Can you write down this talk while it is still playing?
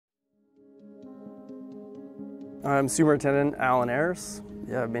I'm Superintendent Alan Ayres.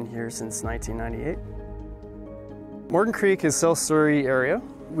 Yeah, I've been here since 1998. Morgan Creek is South Surrey area.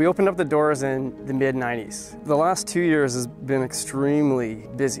 We opened up the doors in the mid-90s. The last 2 years has been extremely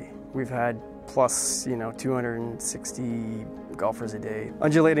busy. We've had plus, 260 golfers a day.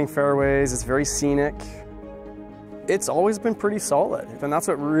 Undulating fairways, it's very scenic. It's always been pretty solid, and that's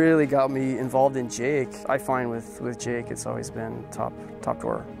what really got me involved in Jake. I find with Jake, it's always been top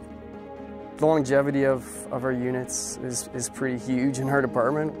drawer. The longevity of our units is pretty huge in our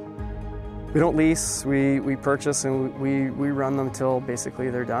department. We don't lease, we purchase, and we run them till basically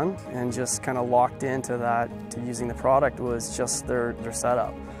they're done, and just kind of locked into that, to using the product was just their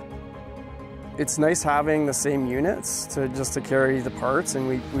setup. It's nice having the same units to carry the parts,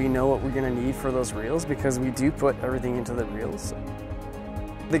 and we know what we're going to need for those reels because we do put everything into the reels.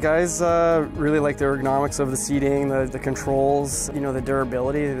 The guys really like the ergonomics of the seating, the controls, the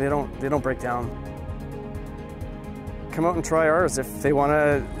durability. They don't break down. Come out and try ours if they want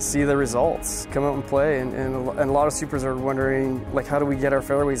to see the results. Come out and play, and a lot of supers are wondering, like, how do we get our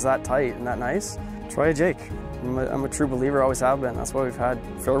fairways that tight and that nice? Try a Jake. I'm a true believer, always have been. That's why we've had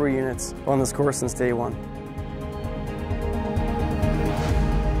fairway units on this course since day one.